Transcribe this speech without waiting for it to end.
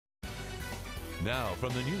Now,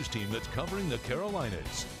 from the news team that's covering the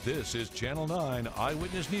Carolinas, this is Channel 9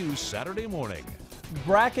 Eyewitness News Saturday morning.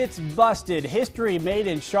 Brackets busted. History made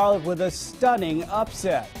in Charlotte with a stunning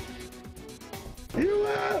upset.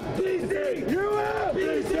 UMBC!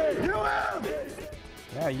 UMBC! UMBC!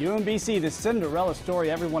 Yeah, UMBC, the Cinderella story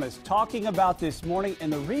everyone is talking about this morning,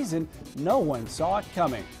 and the reason no one saw it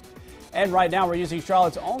coming. And right now we're using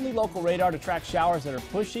Charlotte's only local radar to track showers that are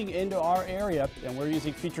pushing into our area, and we're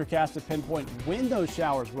using Futurecast to pinpoint when those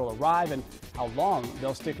showers will arrive and how long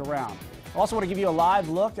they'll stick around. I also want to give you a live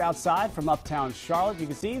look outside from uptown Charlotte. You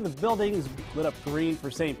can see the buildings lit up green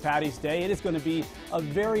for St. Patty's Day. It is going to be a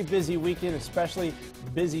very busy weekend, especially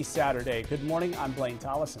busy Saturday. Good morning, I'm Blaine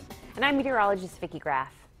Tollison. And I'm meteorologist Vicki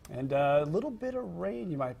Graff. And a little bit of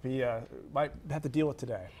rain you might have to deal with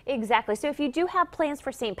today. Exactly. So if you do have plans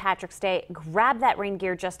for St. Patrick's Day, grab that rain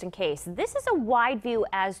gear just in case. This is a wide view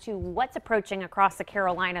as to what's approaching across the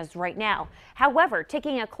Carolinas right now. However,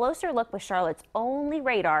 taking a closer look with Charlotte's only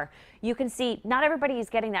radar, you can see not everybody is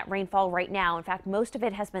getting that rainfall right now. In fact, most of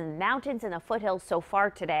it has been in the mountains and the foothills so far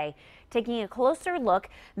today. Taking a closer look,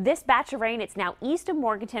 this batch of rain, it's now east of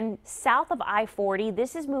Morganton, south of I-40.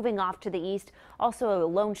 This is moving off to the east. Also a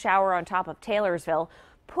lone shower on top of Taylorsville.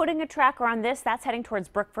 Putting a tracker on this, that's heading towards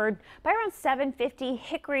Brookford by around 7:50,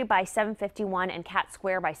 Hickory by 7:51, and Cat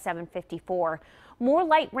Square by 7:54. More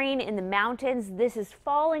light rain in the mountains. This is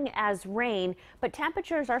falling as rain, but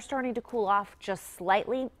temperatures are starting to cool off just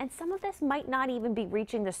slightly, and some of this might not even be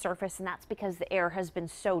reaching the surface, and that's because the air has been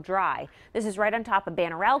so dry. This is right on top of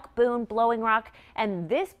Banner Elk, Boone, Blowing Rock, and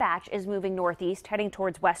this batch is moving northeast, heading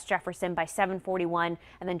towards West Jefferson by 7:41,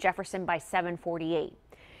 and then Jefferson by 7:48.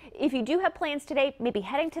 If you do have plans today, maybe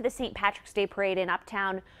heading to the St. Patrick's Day Parade in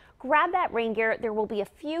Uptown, grab that rain gear. There will be a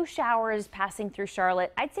few showers passing through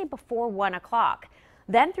Charlotte, I'd say before 1 o'clock.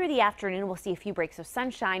 Then through the afternoon, we'll see a few breaks of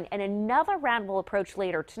sunshine, and another round will approach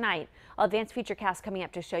later tonight. I'll advance Futurecast coming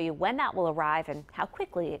up to show you when that will arrive and how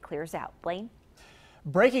quickly it clears out. Blaine?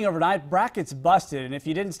 Breaking overnight, brackets busted, and if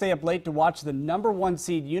you didn't stay up late to watch the #1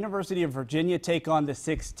 seed University of Virginia take on the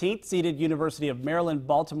 16th seeded University of Maryland,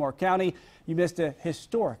 Baltimore County, you missed a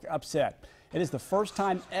historic upset. It is the first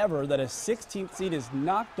time ever that a 16th seed is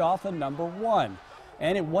knocked off a #1,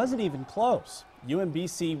 and it wasn't even close.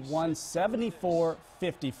 UMBC won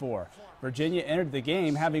 74-54. Virginia entered the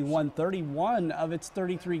game having won 31 of its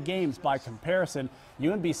 33 games. By comparison,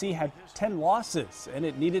 UMBC had 10 losses, and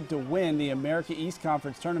it needed to win the America East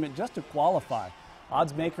Conference tournament just to qualify.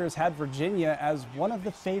 Odds makers had Virginia as one of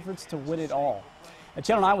the favorites to win it all.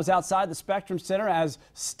 Channel 9 was outside the Spectrum Center as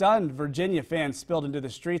stunned Virginia fans spilled into the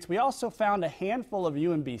streets. We also found a handful of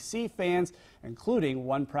UMBC fans, including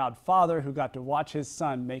one proud father who got to watch his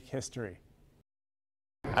son make history.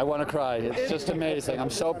 I want to cry. It's just amazing. I'm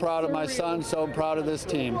so proud of my son, so proud of this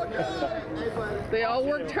team. They all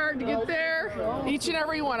worked hard to get there. Each and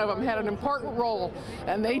every one of them had an important role,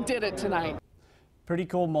 and they did it tonight. Pretty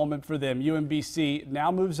cool moment for them. UMBC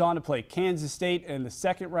now moves on to play Kansas State in the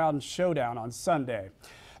second round showdown on Sunday.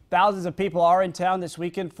 Thousands of people are in town this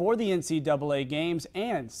weekend for the NCAA games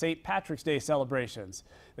and St. Patrick's Day celebrations.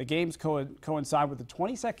 The games coincide with the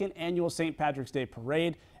 22nd annual St. Patrick's Day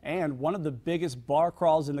Parade and one of the biggest bar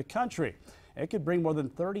crawls in the country. It could bring more than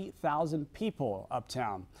 30,000 people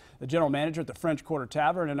uptown. The general manager at the French Quarter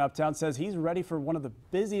Tavern in Uptown says he's ready for one of the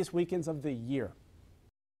busiest weekends of the year.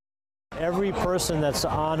 Every person that's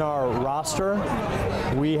on our roster,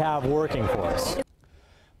 we have working for us.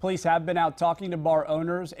 Police have been out talking to bar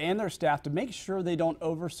owners and their staff to make sure they don't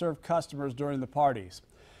overserve customers during the parties.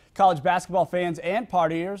 College basketball fans and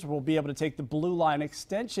partiers will be able to take the Blue Line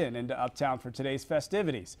extension into Uptown for today's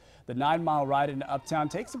festivities. The 9-mile ride into Uptown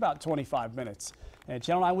takes about 25 minutes. And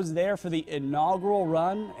Channel 9 was there for the inaugural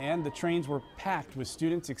run, and the trains were packed with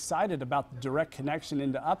students excited about the direct connection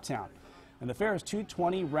into Uptown. And the fare is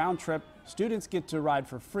 $220 round trip. Students get to ride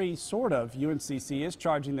for free, sort of. UNCC is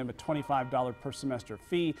charging them a $25 per semester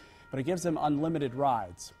fee, but it gives them unlimited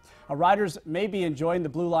rides. Riders may be enjoying the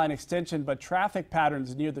Blue Line extension, but traffic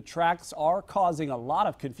patterns near the tracks are causing a lot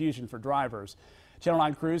of confusion for drivers. Channel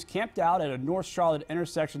 9 crews camped out at a North Charlotte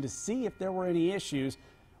intersection to see if there were any issues.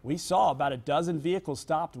 We saw about a dozen vehicles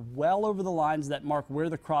stopped well over the lines that mark where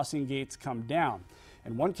the crossing gates come down.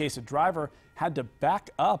 In one case, a driver had to back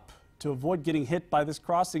up to avoid getting hit by this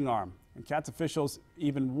crossing arm. And CATS officials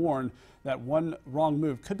even warned that one wrong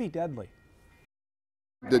move could be deadly.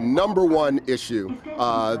 The #1 issue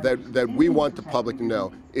that we want the public to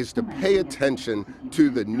know is to pay attention to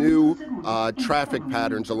the new traffic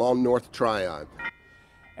patterns along North Tryon.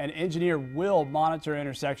 An engineer will monitor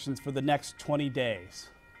intersections for the next 20 days.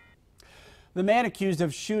 The man accused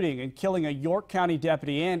of shooting and killing a York County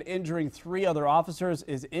deputy and injuring 3 other officers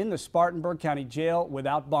is in the Spartanburg County Jail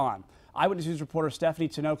without bond. Eyewitness News reporter Stephanie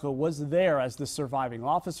Tinoco was there as the surviving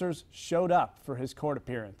officers showed up for his court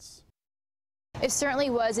appearance. It certainly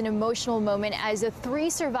was an emotional moment as the 3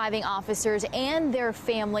 surviving officers and their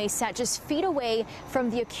families sat just feet away from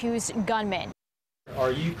the accused gunman.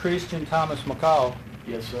 Are you Christian Thomas McCall?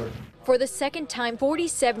 Yes, sir. For the second time,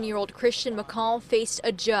 47-year-old Christian McCall faced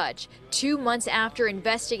a judge 2 months after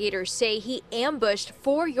investigators say he ambushed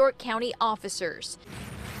 4 York County officers.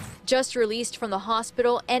 Just released from the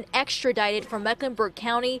hospital and extradited from Mecklenburg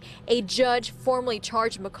County, a judge formally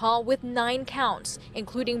charged McCall with 9 counts,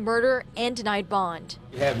 including murder and denied bond.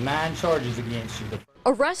 You have 9 charges against you.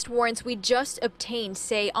 Arrest warrants we just obtained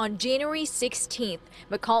say on January 16th,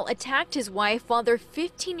 McCall attacked his wife while their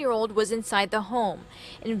 15-year-old was inside the home.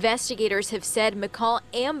 Investigators have said McCall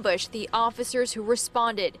ambushed the officers who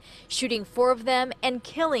responded, shooting 4 of them and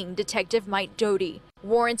killing Detective Mike Doty.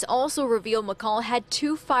 Warrants also reveal McCall had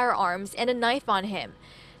 2 firearms and a knife on him.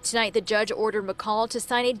 Tonight, the judge ordered McCall to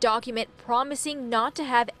sign a document promising not to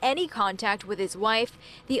have any contact with his wife,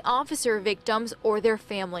 the officer victims, or their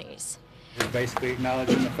families. You're basically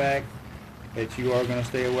acknowledging the fact that you are going to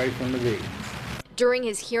stay away from the victims. During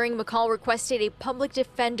his hearing, McCall requested a public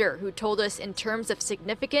defender who told us in terms of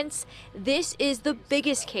significance, this is the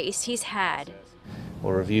biggest case he's had.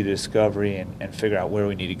 We'll review the discovery and figure out where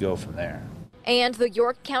we need to go from there. And the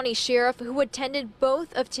York County Sheriff, who attended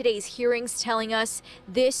both of today's hearings, telling us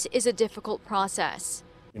this is a difficult process.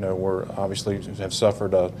 You know, we're obviously have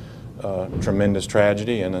suffered a tremendous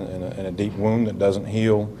tragedy and a deep wound that doesn't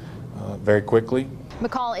heal very quickly.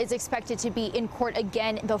 McCall is expected to be in court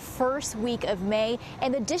again the first week of May,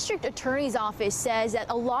 and the district attorney's office says that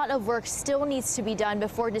a lot of work still needs to be done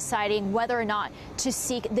before deciding whether or not to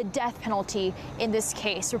seek the death penalty in this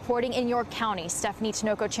case. Reporting in York County, Stephanie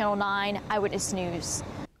Tinoco, Channel 9 Eyewitness News.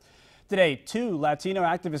 Today, 2 Latino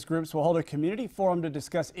activist groups will hold a community forum to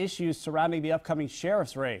discuss issues surrounding the upcoming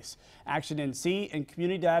sheriff's race. Action NC and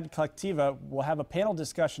Comunidad Colectiva will have a panel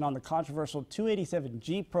discussion on the controversial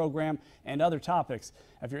 287G program and other topics.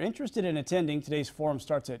 If you're interested in attending, today's forum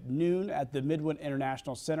starts at noon at the Midwood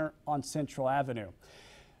International Center on Central Avenue.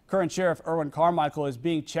 Current Sheriff Erwin Carmichael is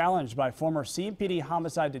being challenged by former CMPD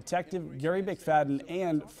homicide detective Gary McFadden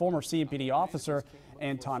and former CMPD officer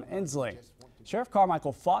Anton Ensley. Sheriff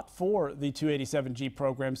Carmichael fought for the 287G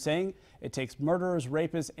program, saying it takes murderers,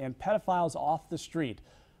 rapists, and pedophiles off the street.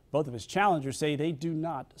 Both of his challengers say they do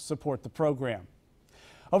not support the program.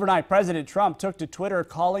 Overnight, President Trump took to Twitter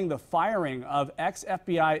calling the firing of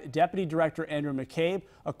ex-FBI Deputy Director Andrew McCabe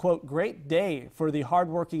a, quote, great day for the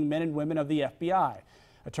hardworking men and women of the FBI.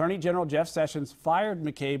 Attorney General Jeff Sessions fired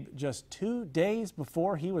McCabe just 2 days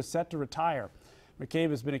before he was set to retire.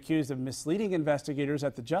 McCabe has been accused of misleading investigators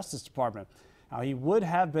at the Justice Department. Now, he would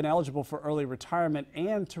have been eligible for early retirement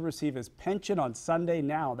and to receive his pension on Sunday.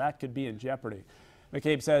 Now that could be in jeopardy.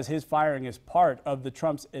 McCabe says his firing is part of the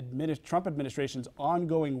Trump administration's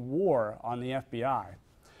ongoing war on the FBI.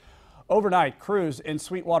 Overnight, crews in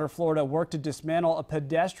Sweetwater, Florida worked to dismantle a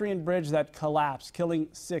pedestrian bridge that collapsed, killing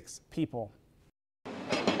 6 people.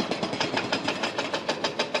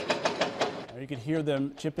 You could hear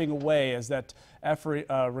them chipping away as that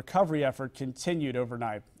recovery effort continued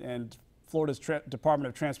overnight. And Florida's Department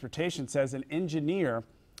of Transportation says an engineer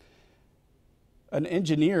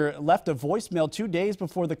left a voicemail 2 days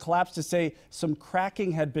before the collapse to say some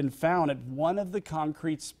cracking had been found at one of the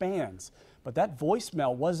concrete spans. But that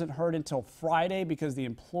voicemail wasn't heard until Friday because the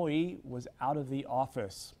employee was out of the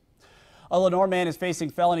office. A Lenore man is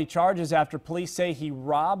facing felony charges after police say he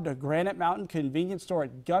robbed a Granite Mountain convenience store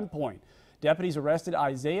at gunpoint. Deputies arrested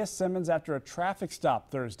Isaiah Simmons after a traffic stop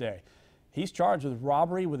Thursday. He's charged with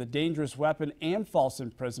robbery with a dangerous weapon and false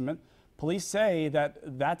imprisonment. Police say that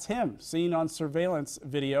that's him, seen on surveillance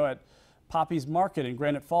video at Poppy's Market in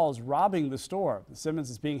Granite Falls, robbing the store. Simmons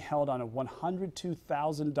is being held on a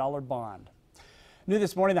 $102,000 bond. New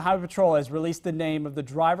this morning, the Highway Patrol has released the name of the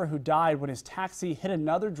driver who died when his taxi hit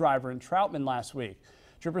another driver in Troutman last week.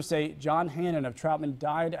 Troopers say John Hannon of Troutman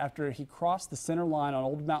died after he crossed the center line on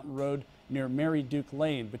Old Mountain Road near Mary Duke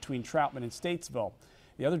Lane between Troutman and Statesville.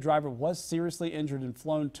 The other driver was seriously injured and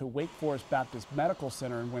flown to Wake Forest Baptist Medical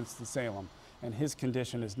Center in Winston-Salem, and his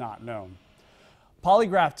condition is not known.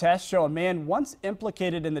 Polygraph tests show a man once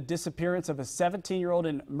implicated in the disappearance of a 17-year-old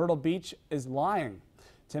in Myrtle Beach is lying.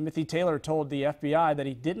 Timothy Taylor told the FBI that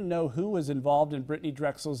he didn't know who was involved in Brittany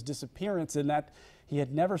Drexel's disappearance and that he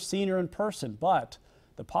had never seen her in person, but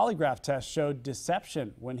the polygraph test showed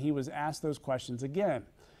deception when he was asked those questions again.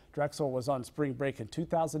 Drexel was on spring break in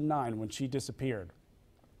 2009 when she disappeared.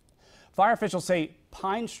 Fire officials say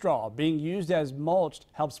pine straw being used as mulch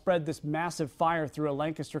helped spread this massive fire through a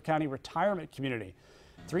Lancaster County retirement community.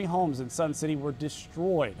 3 homes in Sun City were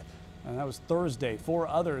destroyed, and that was Thursday. 4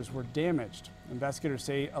 others were damaged. Investigators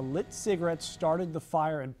say a lit cigarette started the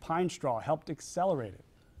fire and pine straw helped accelerate it.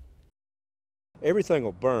 Everything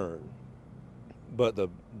will burn, but the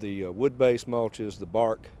wood-based mulches, the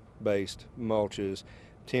bark-based mulches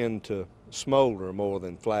tend to smolder more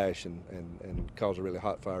than flash and cause a really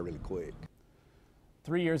hot fire really quick.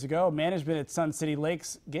 3 years ago, management at Sun City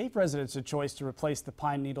Lakes gave residents a choice to replace the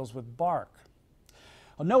pine needles with bark.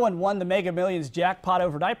 Well, no one won the Mega Millions jackpot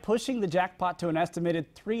overnight, pushing the jackpot to an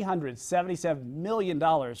estimated $377 million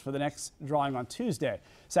for the next drawing on Tuesday.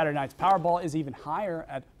 Saturday night's Powerball is even higher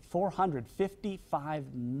at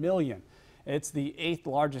 $455 million. It's the 8th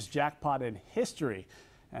largest jackpot in history.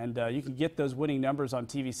 And you can get those winning numbers on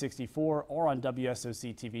TV 64 or on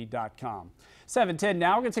WSOCTV.com. 7:10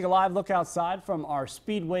 now. We're going to take a live look outside from our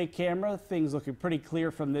Speedway camera. Things looking pretty clear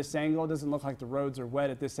from this angle. It doesn't look like the roads are wet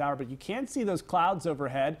at this hour, but you can see those clouds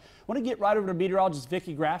overhead. I want to get right over to meteorologist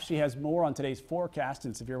Vicki Graff. She has more on today's forecast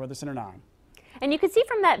in Severe Weather Center 9. And you can see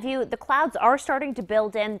from that view, the clouds are starting to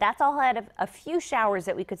build in. That's all ahead of a few showers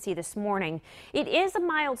that we could see this morning. It is a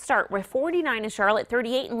mild start with 49 in Charlotte,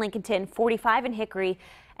 38 in Lincolnton, 45 in Hickory,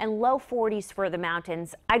 and low 40s for the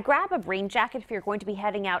mountains. I'd grab a rain jacket if you're going to be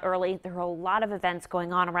heading out early. There are a lot of events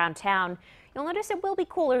going on around town. You'll notice it will be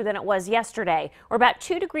cooler than it was yesterday. We're about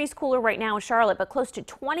 2 degrees cooler right now in Charlotte, but close to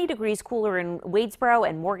 20 degrees cooler in Wadesboro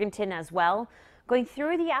and Morganton as well. Going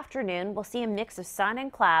through the afternoon, we'll see a mix of sun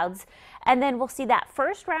and clouds, and then we'll see that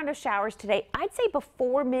first round of showers today, I'd say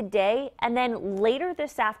before midday, and then later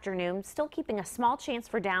this afternoon, still keeping a small chance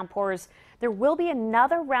for downpours. There will be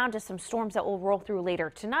another round of some storms that will roll through later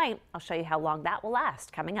tonight. I'll show you how long that will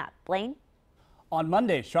last coming up. Blaine? On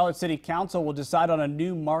Monday, Charlotte City Council will decide on a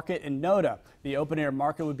new market in NODA. The open-air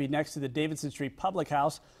market would be next to the Davidson Street Public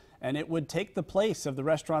House, and it would take the place of the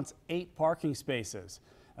restaurant's 8 parking spaces.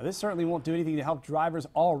 Now, this certainly won't do anything to help drivers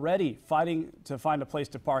already fighting to find a place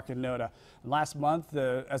to park in NODA. Last month,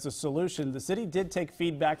 as a solution, the city did take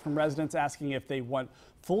feedback from residents asking if they want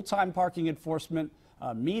full-time parking enforcement,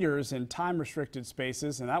 meters in time-restricted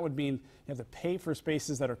spaces, and that would mean you have to pay for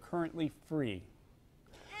spaces that are currently free.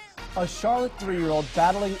 A Charlotte 3-year-old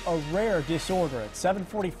battling a rare disorder. At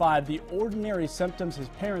 7:45, the ordinary symptoms his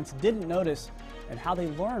parents didn't notice and how they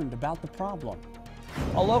learned about the problem.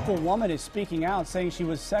 A local woman is speaking out, saying she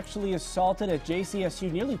was sexually assaulted at JCSU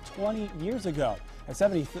nearly 20 years ago. At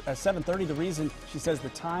 7:30, the reason she says the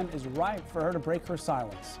time is right for her to break her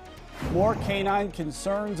silence. More canine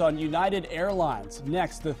concerns on United Airlines.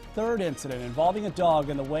 Next, the 3rd incident involving a dog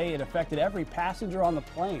and the way it affected every passenger on the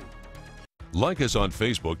plane. Like us on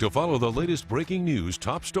Facebook to follow the latest breaking news,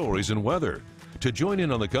 top stories, and weather. To join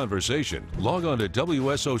in on the conversation, log on to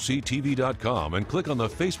WSOCTV.com and click on the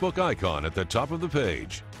Facebook icon at the top of the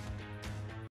page.